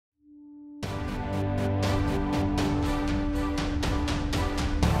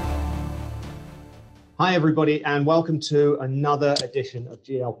Hi, everybody, and welcome to another edition of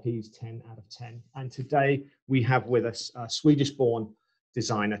GLP's 10 out of 10. And today we have with us a Swedish-born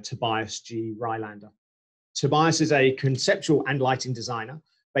designer, Tobias G. Rylander. Tobias is a conceptual and lighting designer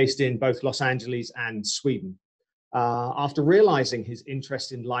based in both Los Angeles and Sweden. After realizing his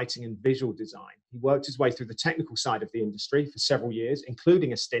interest in lighting and visual design, he worked his way through the technical side of the industry for several years,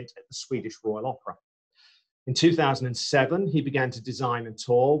 including a stint at the Swedish Royal Opera. In 2007, he began to design and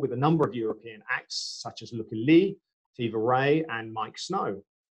tour with a number of European acts, such as Luca Lee, Tiva Ray, and Mike Snow.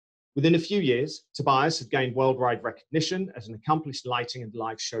 Within a few years, Tobias had gained worldwide recognition as an accomplished lighting and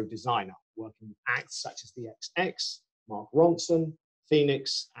live show designer, working with acts such as the XX, Mark Ronson,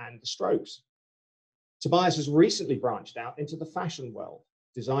 Phoenix, and the Strokes. Tobias has recently branched out into the fashion world,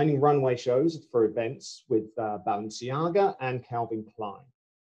 designing runway shows for events with Balenciaga and Calvin Klein.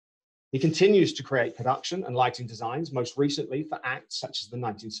 He continues to create production and lighting designs, most recently for acts such as the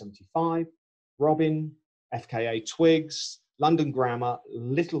 1975, Robin, FKA Twigs, London Grammar,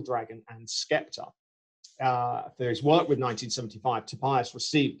 Little Dragon, and Skepta. For his work with 1975, Tobias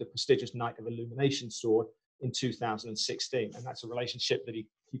received the prestigious Knight of Illumination sword in 2016, and that's a relationship that he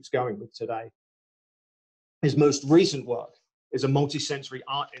keeps going with today. His most recent work is a multi-sensory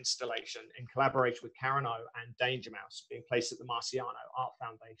art installation in collaboration with Karen O and Danger Mouse, being placed at the Marciano Art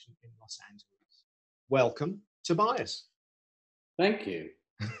Foundation in Los Angeles. Welcome, Tobias. Thank you.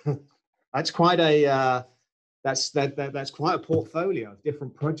 That's quite a that's quite a portfolio of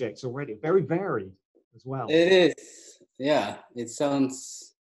different projects already. Very varied as well. It is. Yeah, it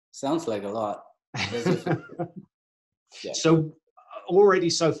sounds like a lot. Yeah. So already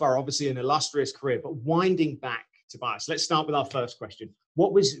so far, obviously an illustrious career, but winding back, Tobias, let's start with our first question.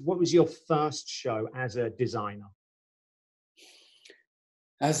 What was your first show as a designer?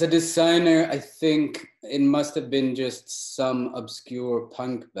 As a designer, I think it must have been just some obscure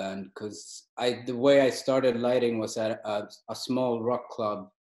punk band, because the way I started lighting was at a small rock club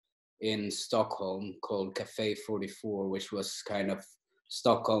in Stockholm called Cafe 44, which was kind of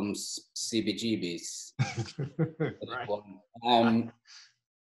Stockholm's CBGBs. Right.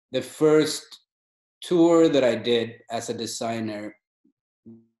 The first tour that I did as a designer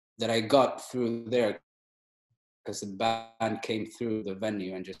that I got through there, because the band came through the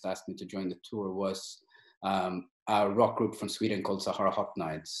venue and just asked me to join the tour, was a rock group from Sweden called Sahara Hot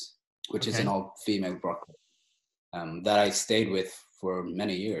Nights, which is an all-female rock group that I stayed with for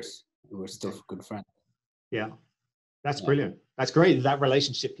many years. We're still good friends. Yeah, that's brilliant. That's great. That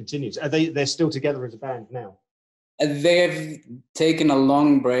relationship continues. They're still together as a band now? They've taken a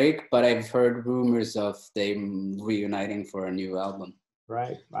long break, but I've heard rumors of them reuniting for a new album.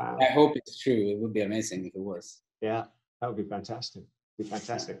 Right. Wow. I hope it's true. It would be amazing if it was. Yeah, that would be fantastic. That's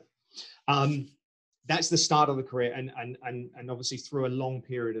the start of the career, and obviously through a long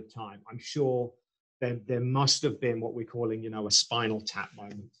period of time, I'm sure there must have been what we're calling, a spinal tap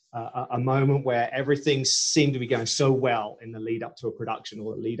moment, a moment where everything seemed to be going so well in the lead up to a production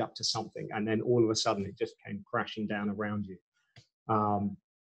or the lead up to something, and then all of a sudden it just came crashing down around you.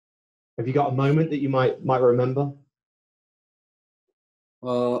 Have you got a moment that you might remember?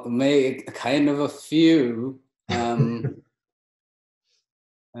 Well, kind of a few,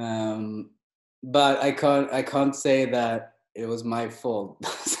 but I can't say that it was my fault.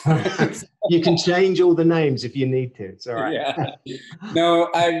 You can change all the names if you need to. It's all right. Yeah. No,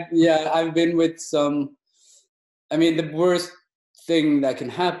 I've been with some. I mean, the worst thing that can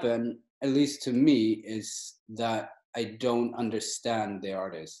happen, at least to me, is that I don't understand the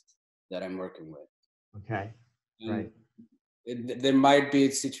artist that I'm working with. Okay. Right. There might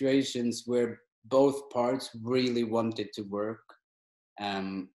be situations where both parts really wanted to work,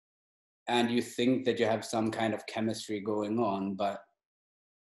 and you think that you have some kind of chemistry going on, but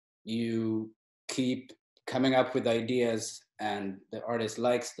you keep coming up with ideas and the artist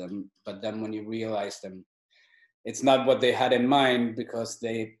likes them, but then when you realize them, it's not what they had in mind because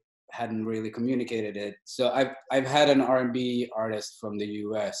they hadn't really communicated it. So I've had an R&B artist from the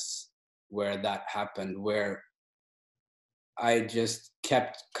US where that happened, where I just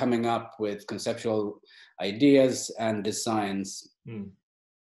kept coming up with conceptual ideas and designs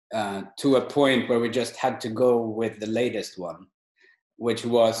to a point where we just had to go with the latest one, which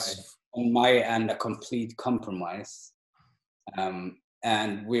was on my end a complete compromise.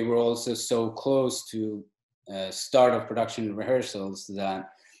 And we were also so close to start of production rehearsals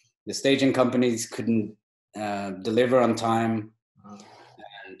that the staging companies couldn't deliver on time,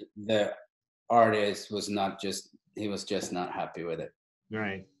 and the artist was just not happy with it.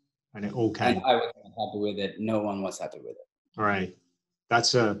 Right. And it all came. And I was not happy with it. No one was happy with it. All right.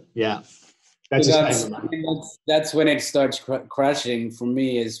 That's That's a that's, shame. I mean, that's when it starts crashing for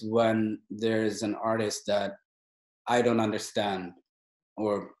me, is when there's an artist that I don't understand,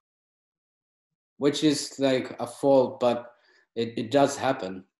 or which is like a fault, but it does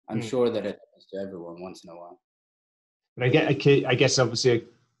happen. I'm sure that it happens to everyone once in a while. But I guess obviously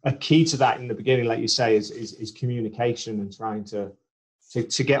a key to that in the beginning, like you say, is communication and trying to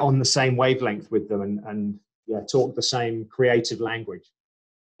get on the same wavelength with them and yeah, talk the same creative language.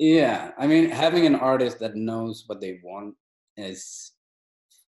 Yeah, I mean, having an artist that knows what they want is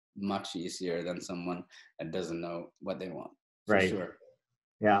much easier than someone that doesn't know what they want, for Right. sure.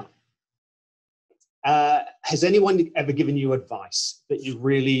 Yeah. Has anyone ever given you advice that you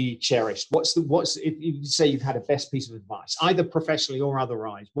really cherished? What's if you say you've had a best piece of advice, either professionally or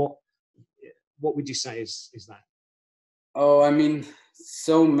otherwise, what would you say is that? Oh, I mean,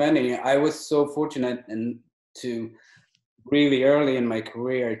 so many. I was so fortunate and to really early in my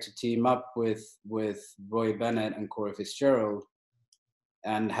career to team up with Roy Bennett and Corey Fitzgerald,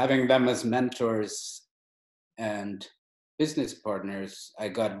 and having them as mentors and business partners, I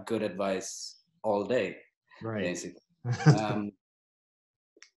got good advice all day, Right. basically.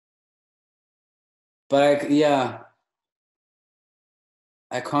 But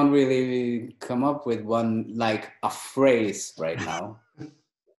I can't really come up with one, like a phrase right now.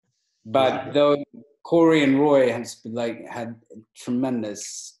 But though Corey and Roy had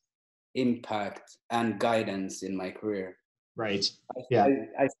tremendous impact and guidance in my career. Right. Yeah.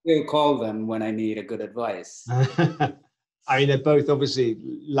 I still call them when I need a good advice. I mean, they're both obviously,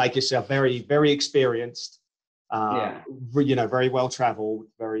 like yourself, very, very experienced. You know, very well traveled,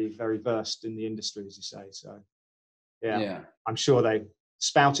 very, very versed in the industry, as you say. So, yeah. I'm sure they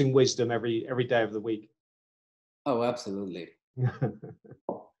spouting wisdom every day of the week. Oh, absolutely.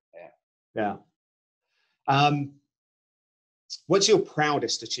 Yeah. What's your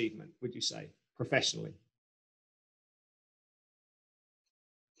proudest achievement, would you say, professionally?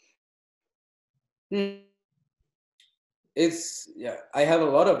 I have a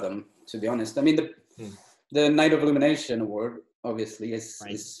lot of them, to be honest. I mean, the Night of Illumination Award, obviously,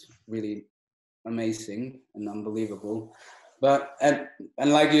 is really amazing and unbelievable. But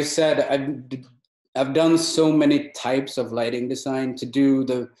and like you said, I've done so many types of lighting design. To do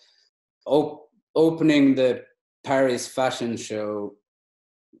the opening the Paris fashion show,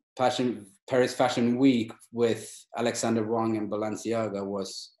 Paris Fashion Week with Alexander Wang and Balenciaga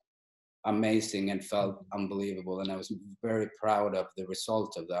was amazing and felt unbelievable, and I was very proud of the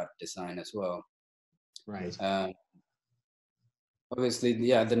result of that design as well. Right. Obviously,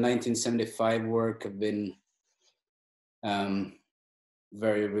 the 1975 work have been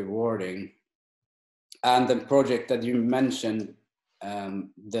very rewarding, and the project that you mentioned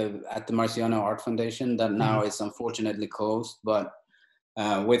at the Marciano Art Foundation, that now is unfortunately closed, but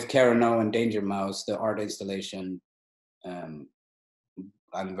with Karen O and Danger Mouse, the art installation,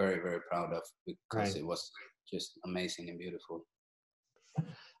 I'm very, very proud of, because it was just amazing and beautiful.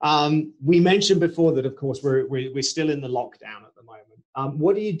 We mentioned before that, of course, we're still in the lockdown at the moment.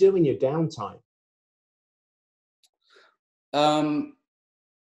 What do you do in your downtime?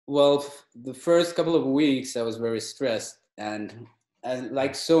 Well, the first couple of weeks I was very stressed, and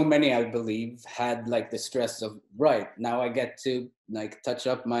like so many, I believe, had like the stress of, right, now I get to like touch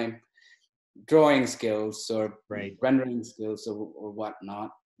up my drawing skills or rendering skills or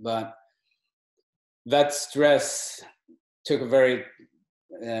whatnot. But that stress took a very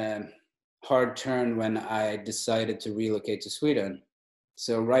hard turn when I decided to relocate to Sweden.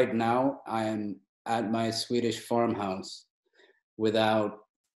 So right now I'm at my Swedish farmhouse without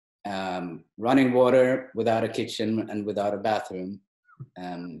running water, without a kitchen, and without a bathroom.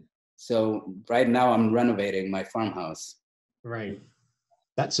 So right now I'm renovating my farmhouse. Right.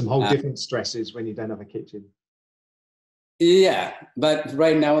 That's some whole different stresses when you don't have a kitchen. Yeah, but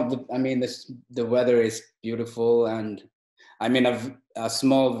right now, the weather is beautiful, and I'm in a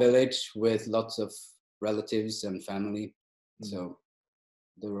small village with lots of relatives and family, so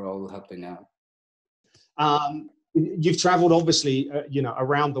they're all helping out. You've traveled, obviously, you know,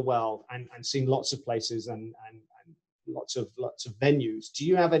 around the world and seen lots of places and lots of venues. Do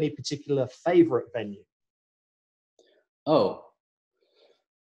you have any particular favorite venue? Oh,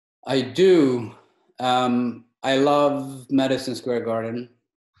 I do. I love Madison Square Garden.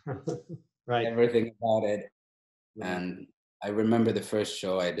 Right. Everything about it. And I remember the first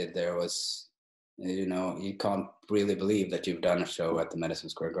show I did there was, you know, you can't really believe that you've done a show at the Madison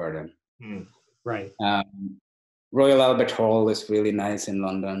Square Garden. Right. Royal Albert Hall is really nice in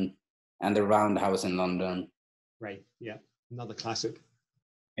London, and the Roundhouse in London. Right. Yeah. Another classic.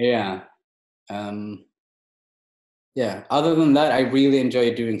 Yeah. Yeah. Other than that, I really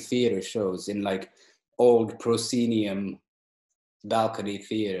enjoy doing theater shows in like old proscenium balcony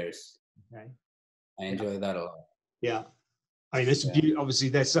theaters. Okay. I enjoy that a lot. Yeah. I mean, it's obviously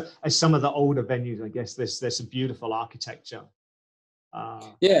there's as some of the older venues, I guess there's some beautiful architecture.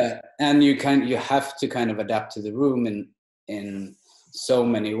 Yeah, and you have to kind of adapt to the room in so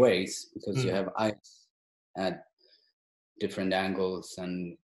many ways because you have ice at different angles,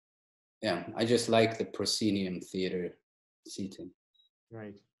 and yeah, I just like the proscenium theater seating.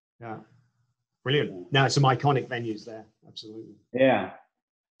 Right. Yeah. Brilliant. Now, some iconic venues there. Absolutely. Yeah.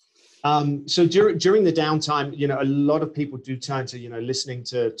 So during the downtime, you know, a lot of people do turn to, you know, listening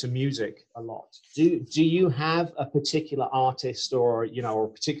to music a lot. Do you have a particular artist or, you know, or a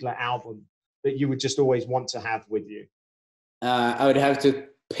particular album that you would just always want to have with you? I would have to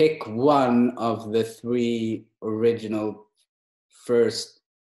pick one of the 3 original first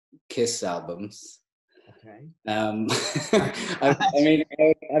Kiss albums. Okay. I mean,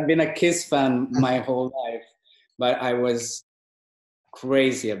 I've been a Kiss fan my whole life, but I was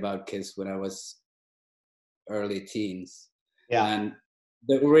crazy about Kiss when I was early teens. Yeah. And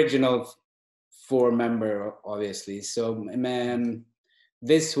the original 4-member, obviously. So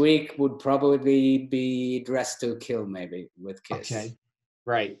this week would probably be Dressed to Kill, maybe, with Kiss. Okay.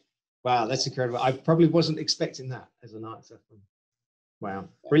 Right. Wow, that's incredible. I probably wasn't expecting that as an answer. Wow,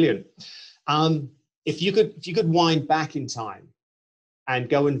 brilliant. If you could wind back in time and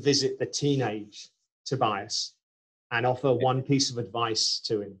go and visit the teenage Tobias and offer one piece of advice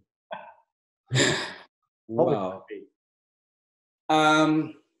to him, what would that be?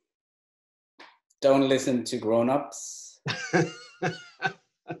 Don't listen to grown-ups.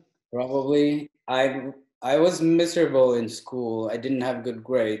 Probably. I was miserable in school. I didn't have good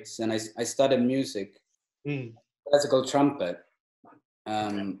grades, and I studied music, classical trumpet,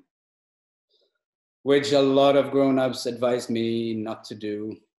 which a lot of grown-ups advised me not to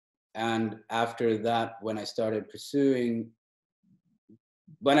do. And after that, when I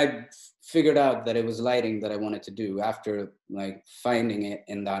figured out that it was lighting that I wanted to do, after like finding it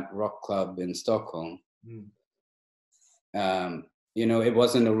in that rock club in Stockholm, you know, it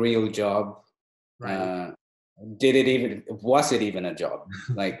wasn't a real job. Right. Was it even a job?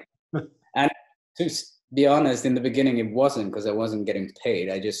 Like, and to be honest, in the beginning, it wasn't, because I wasn't getting paid.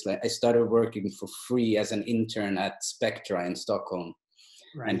 I started working for free as an intern at Spectra in Stockholm,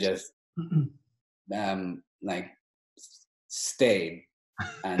 and just like stayed,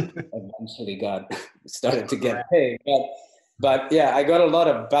 and eventually started to get paid. But yeah, I got a lot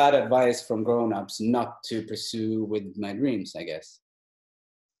of bad advice from grown-ups not to pursue with my dreams, I guess.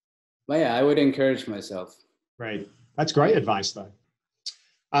 But yeah, I would encourage myself. Right. That's great advice, though.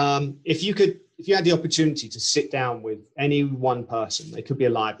 If you had the opportunity to sit down with any one person, they could be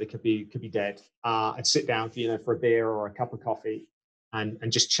alive, they could be dead, and sit down for, you know, for a beer or a cup of coffee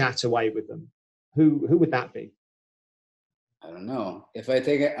and just chat away with them, who would that be? I don't know. If I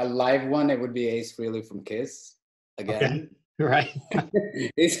take a live one, it would be Ace Frehley from Kiss again. Okay. Right.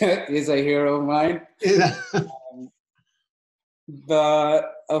 He's a hero of mine.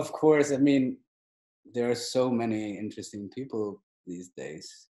 But of course, I mean, there are so many interesting people these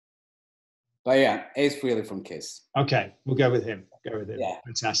days. But yeah, Ace Frehley from Kiss. Okay, we'll go with him. Yeah.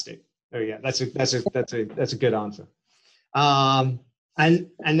 Fantastic. There we go. That's a good answer. And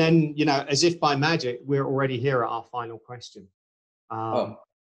then, you know, as if by magic, we're already here at our final question.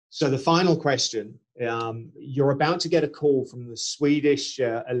 So the final question, you're about to get a call from the Swedish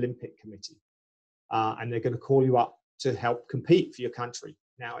Olympic Committee, and they're going to call you up to help compete for your country.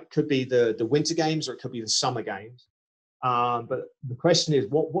 Now, it could be the Winter Games or it could be the Summer Games. But the question is,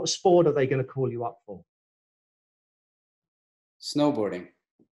 what sport are they going to call you up for? Snowboarding.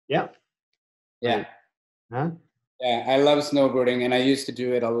 Yeah. Yeah. Huh? Yeah, I love snowboarding, and I used to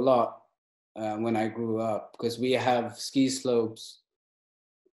do it a lot when I grew up, because we have ski slopes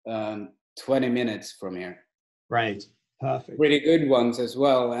 20 minutes from here. Right. Perfect. Pretty good ones as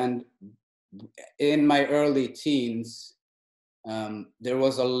well. And in my early teens, there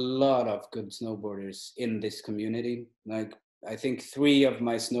was a lot of good snowboarders in this community. Like, I think 3 of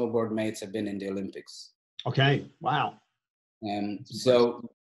my snowboard mates have been in the Olympics. Okay. Wow. So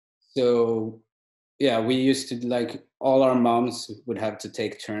yeah, we used to, like, all our moms would have to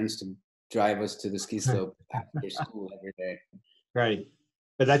take turns to drive us to the ski slope after school every day. Right.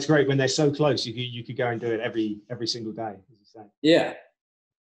 But that's great when they're so close. You could go and do it every single day, as you say. Yeah.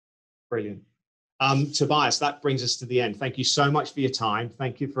 Brilliant. Tobias, that brings us to the end. Thank you so much for your time.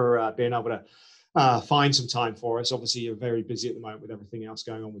 Thank you for being able to find some time for us. Obviously, you're very busy at the moment with everything else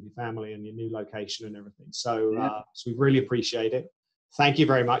going on with your family and your new location and everything. So we really appreciate it. Thank you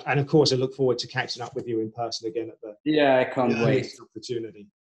very much. And of course, I look forward to catching up with you in person again at the I can't wait. Opportunity.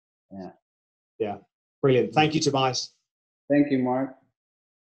 Yeah. Yeah. Brilliant. Thank you, Tobias. Thank you, Mark.